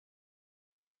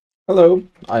Hello,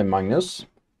 I'm Magnus.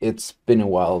 It's been a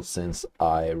while since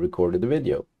I recorded the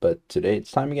video, but today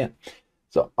it's time again.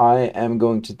 So I am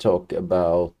going to talk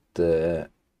about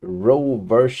row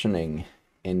versioning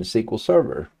in SQL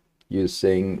Server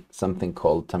using something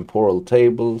called temporal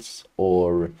tables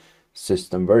or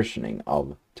system versioning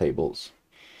of tables.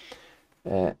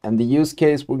 And the use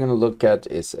case we're going to look at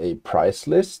is a price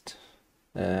list.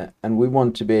 And we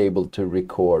want to be able to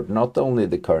record not only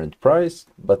the current price,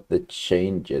 but the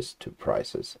changes to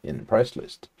prices in the price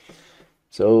list.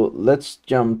 So let's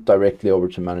jump directly over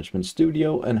to Management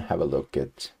Studio and have a look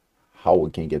at how we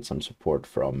can get some support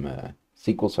from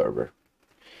SQL Server.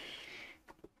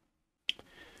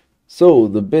 So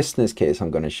the business case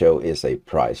I'm going to show is a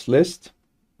price list,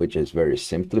 which is very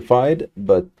simplified,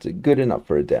 but good enough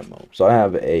for a demo. So I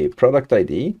have a product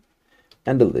ID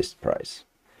and a list price.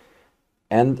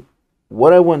 And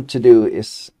what I want to do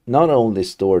is not only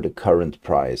store the current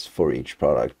price for each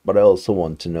product, but I also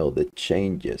want to know the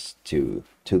changes to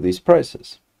these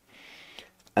prices.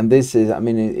 And this is,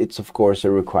 it's of course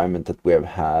a requirement that we have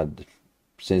had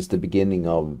since the beginning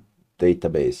of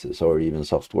databases or even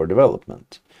software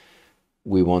development.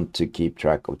 We want to keep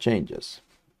track of changes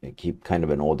and keep kind of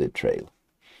an audit trail.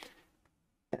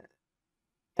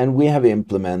 And we have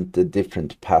implemented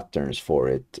different patterns for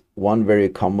it. One very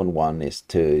common one is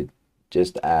to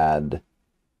just add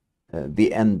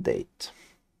the end date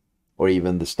or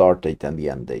even the start date and the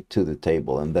end date to the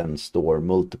table and then store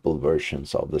multiple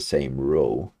versions of the same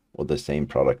row or the same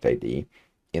product ID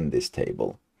in this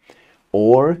table.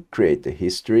 Or create a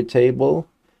history table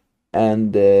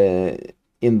and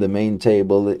in the main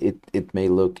table it may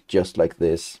look just like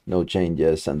this, no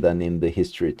changes, and then in the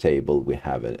history table we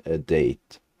have a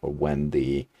date or when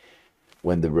the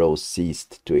row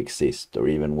ceased to exist or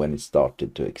even when it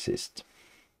started to exist.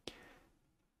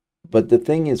 But the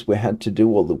thing is, we had to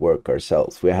do all the work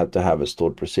ourselves. We had to have a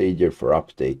stored procedure for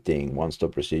updating, one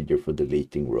stored procedure for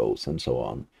deleting rows, and so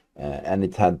on. And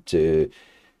it had to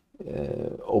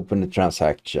open a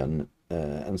transaction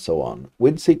and so on.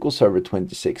 With SQL Server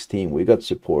 2016, we got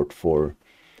support for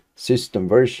system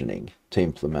versioning to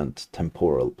implement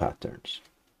temporal patterns.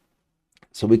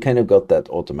 So we kind of got that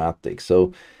automatic.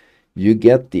 So you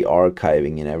get the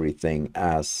archiving and everything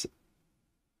as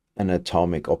an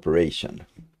atomic operation,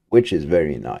 which is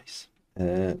very nice.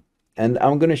 And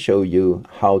I'm going to show you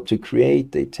how to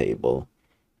create a table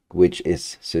which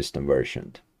is system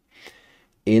versioned.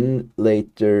 In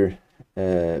later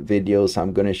videos,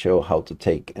 I'm going to show how to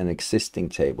take an existing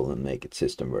table and make it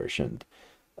system versioned.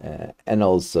 And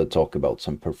also talk about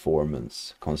some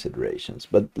performance considerations.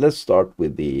 But let's start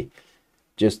with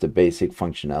just the basic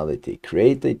functionality.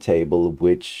 Create a table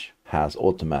which has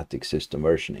automatic system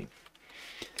versioning.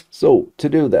 So to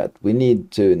do that, we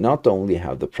need to not only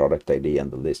have the product ID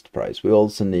and the list price, we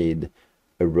also need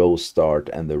a row start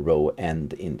and the row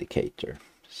end indicator.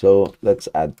 So let's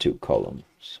add two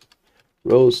columns.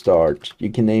 Row start, you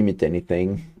can name it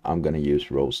anything. I'm going to use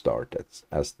row start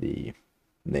as the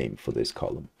name for this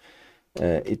column.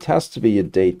 It has to be a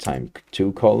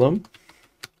date-time-2 column.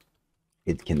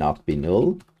 It cannot be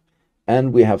null.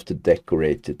 And we have to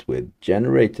decorate it with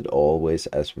generated always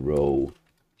as row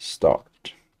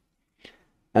start.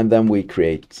 And then we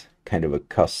create kind of a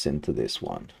cuss into this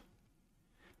one.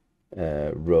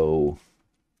 Row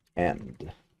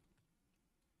end.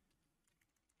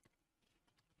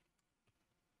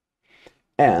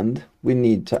 And we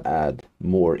need to add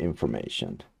more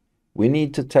information. We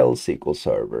need to tell SQL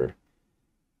Server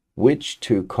which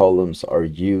two columns are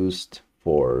used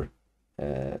for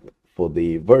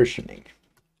the versioning.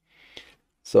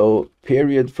 So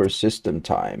period for system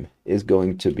time is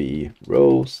going to be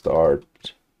row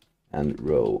start and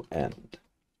row end.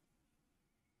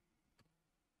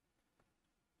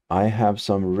 I have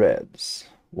some reds.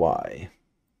 Why?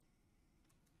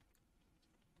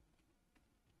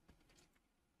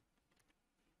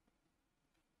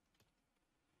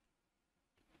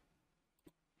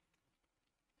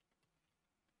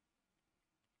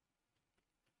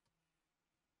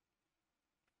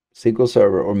 SQL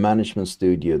Server or Management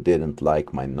Studio didn't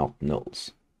like my not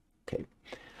nulls. Okay,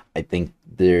 I think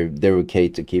they're okay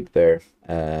to keep there,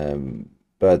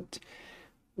 but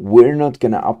we're not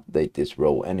going to update this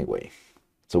row anyway,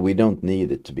 so we don't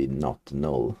need it to be not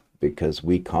null because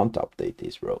we can't update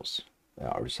these rows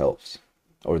ourselves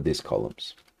or these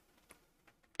columns.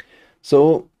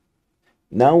 So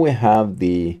now we have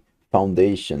the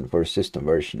foundation for system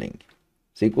versioning.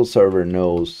 SQL Server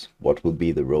knows what will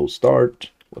be the row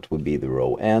start, what will be the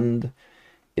row end.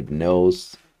 It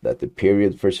knows that the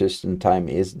period for system time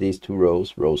is these two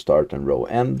rows, row start and row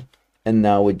end. And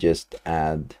now we just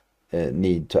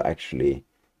need to actually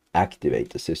activate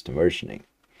the system versioning.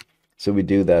 So we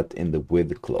do that in the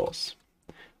with clause.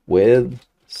 With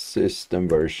system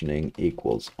versioning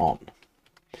equals on.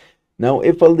 Now,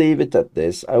 if I leave it at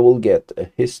this, I will get a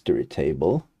history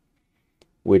table,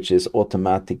 which is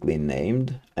automatically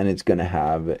named, and it's going to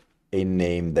have a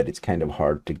name that it's kind of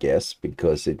hard to guess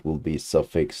because it will be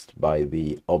suffixed by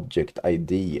the object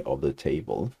ID of the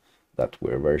table that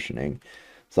we're versioning.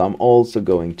 So I'm also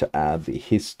going to add the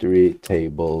history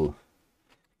table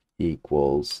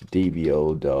equals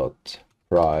dbo.price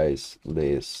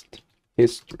list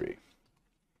history,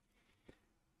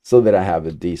 so that I have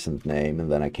a decent name, and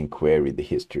then I can query the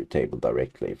history table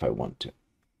directly if I want to.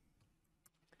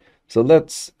 So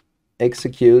let's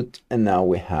execute, and now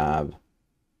we have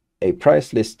a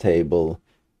price list table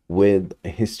with a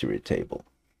history table.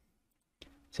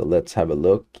 So let's have a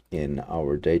look in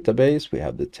our database. We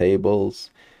have the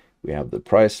tables, we have the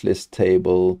price list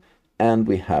table, and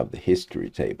we have the history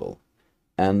table.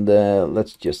 And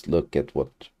let's just look at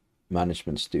what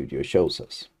Management Studio shows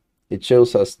us. It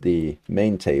shows us the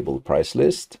main table price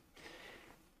list.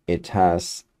 It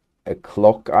has a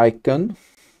clock icon,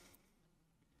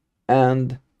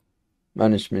 and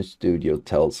Management Studio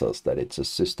tells us that it's a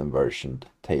system versioned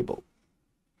table.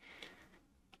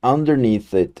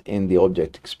 Underneath it in the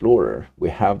Object Explorer, we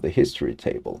have the history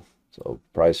table. So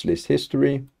price list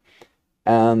history,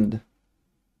 and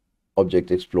Object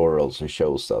Explorer also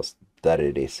shows us that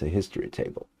it is a history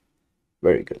table.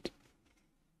 Very good.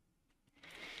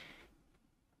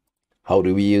 How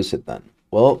do we use it then?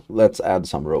 Well, let's add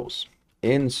some rows.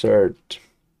 Insert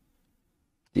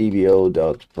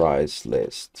dbo.price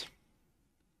list.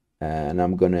 And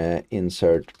I'm going to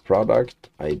insert product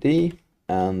ID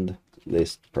and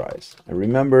list price. And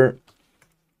remember,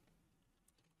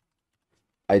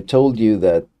 I told you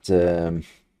that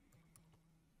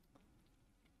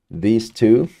these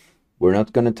two, we're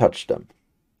not going to touch them.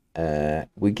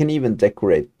 We can even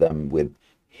decorate them with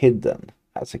hidden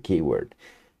as a keyword.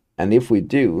 And if we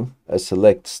do, a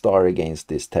select star against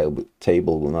this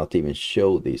table will not even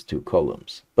show these two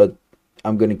columns. But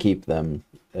I'm going to keep them.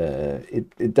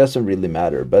 It doesn't really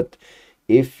matter. But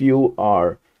if you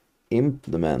are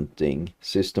implementing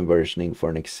system versioning for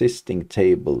an existing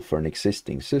table for an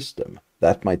existing system,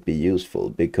 that might be useful,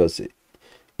 because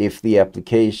if the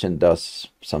application does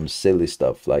some silly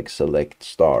stuff like select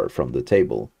star from the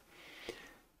table,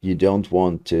 you don't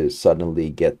want to suddenly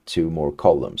get 2 more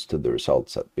columns to the result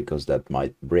set, because that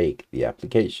might break the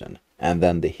application. And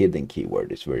then the hidden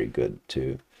keyword is very good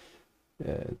to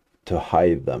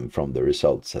hide them from the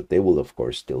result set. They will of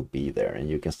course still be there, and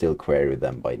you can still query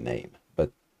them by name, but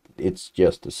it's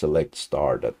just a select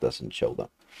star that doesn't show them.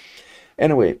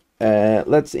 Anyway,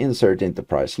 let's insert into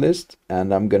price list,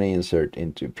 and I'm going to insert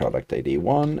into product ID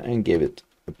 1 and give it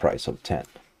a price of 10.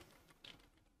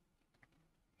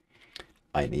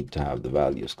 I need to have the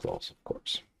values clause, of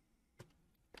course.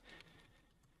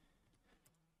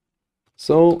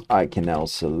 So I can now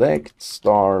select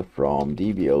star from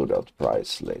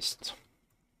dbo.price list.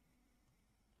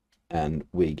 And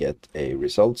we get a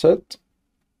result set,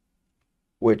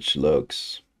 which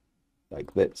looks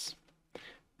like this.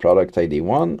 Product ID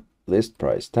 1, list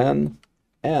price 10,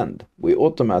 and we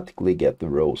automatically get the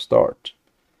row start,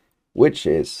 which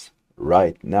is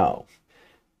right now.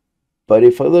 But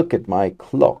if I look at my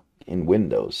clock in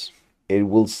Windows, it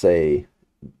will say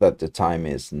that the time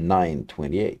is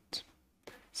 9:28.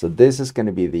 So this is going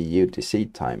to be the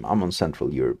UTC time. I'm on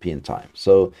Central European time.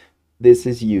 So this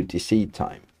is UTC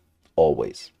time,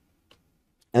 always.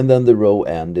 And then the row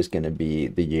end is going to be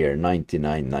the year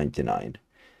 9999.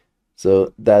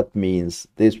 So that means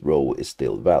this row is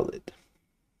still valid.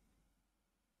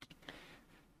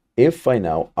 If I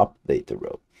now update the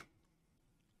row,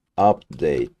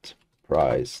 update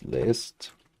price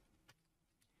list,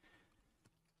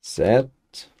 set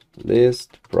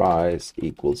list price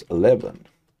equals 11,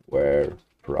 where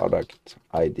product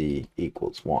ID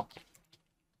equals 1.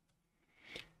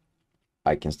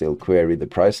 I can still query the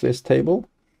price list table,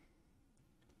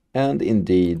 and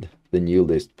indeed the new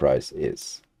list price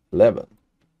is 11.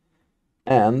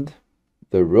 And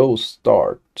the row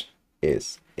start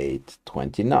is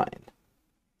 829.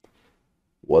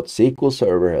 What SQL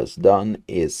Server has done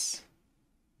is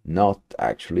not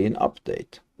actually an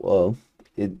update. Well,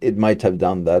 it might have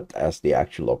done that as the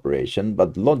actual operation,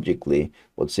 but logically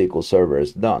what SQL Server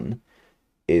has done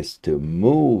is to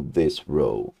move this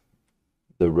row,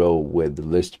 the row with the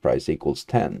list price equals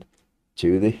 10,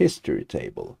 to the history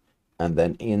table, and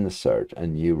then insert a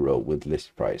new row with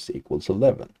list price equals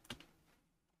 11.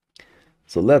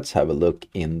 So let's have a look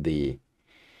in the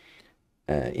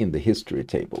history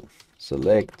table.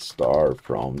 select star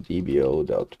from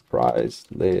dbo.price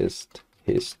list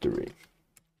history.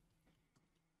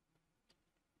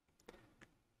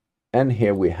 And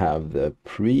here we have the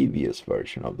previous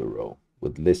version of the row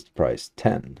with list price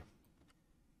 10.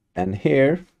 And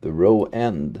here the row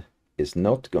end is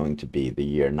not going to be the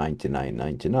year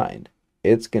 99.99.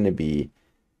 It's going to be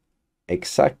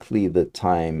exactly the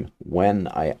time when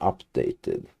I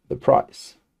updated the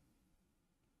price.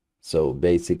 So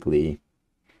basically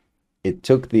it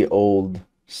took the old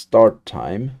start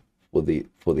time for the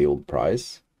old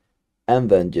price and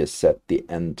then just set the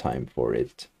end time for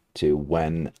it to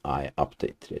when I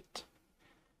updated it.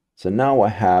 So now I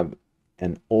have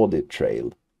an audit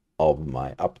trail of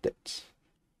my updates,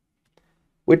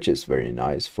 which is very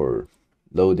nice for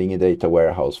loading a data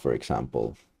warehouse, for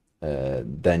example.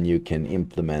 Then you can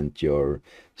implement your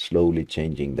slowly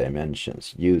changing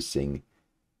dimensions using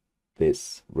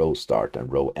this row start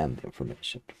and row end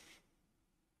information.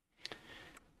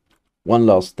 One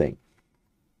last thing.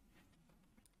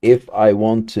 If I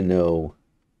want to know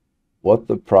what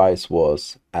the price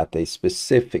was at a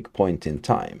specific point in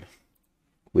time,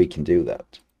 we can do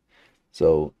that.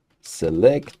 So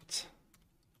select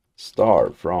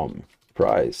star from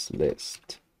price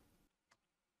list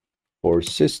for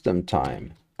system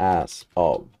time as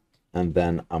of, and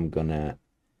then I'm gonna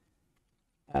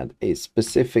add a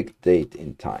specific date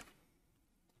in time.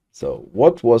 So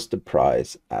what was the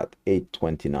price at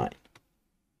 8:29?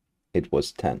 It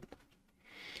was 10.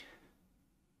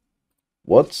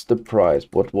 What's the price?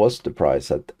 What was the price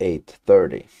at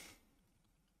 8:30?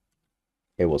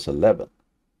 It was 11.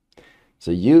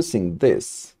 So using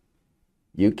this,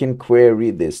 you can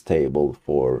query this table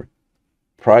for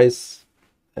price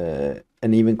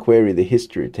and even query the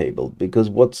history table, because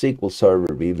what SQL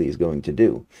Server really is going to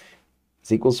do,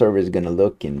 SQL Server is going to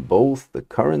look in both the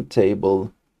current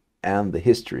table and the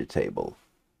history table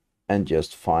and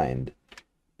just find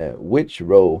which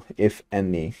row, if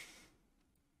any,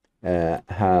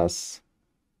 has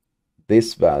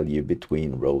this value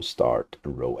between row start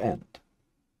and row end.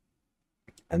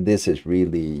 And this is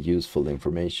really useful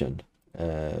information.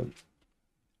 And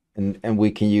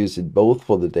we can use it both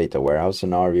for the data warehouse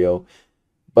scenario,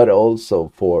 but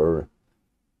also for,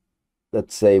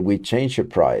 let's say we change a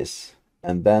price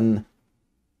and then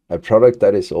a product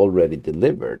that is already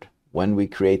delivered. When we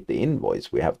create the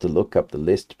invoice, we have to look up the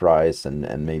list price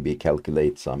and maybe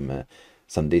calculate some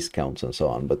discounts and so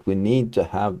on. But we need to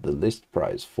have the list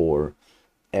price for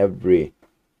every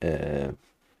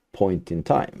point in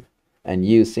time. And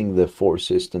using the for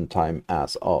system time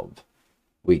as of,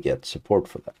 we get support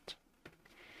for that.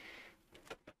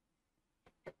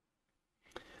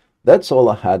 That's all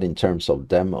I had in terms of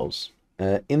demos.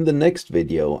 In the next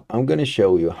video, I'm going to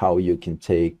show you how you can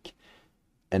take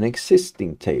an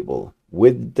existing table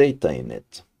with data in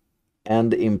it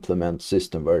and implement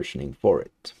system versioning for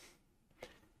it.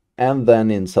 And then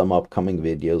in some upcoming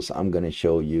videos, I'm going to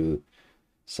show you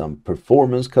some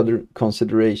performance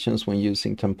considerations when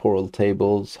using temporal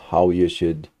tables, how you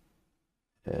should,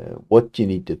 what you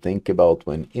need to think about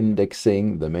when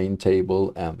indexing the main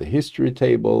table and the history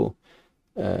table,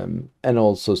 and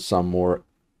also some more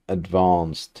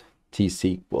advanced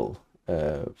t-sql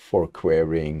for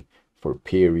querying, for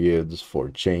periods, for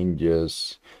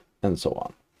changes, and so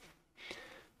on.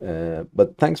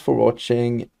 But thanks for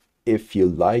watching. If you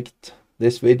liked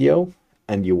this video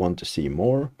and you want to see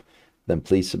more, then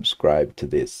please subscribe to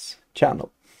this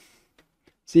channel.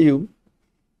 See you!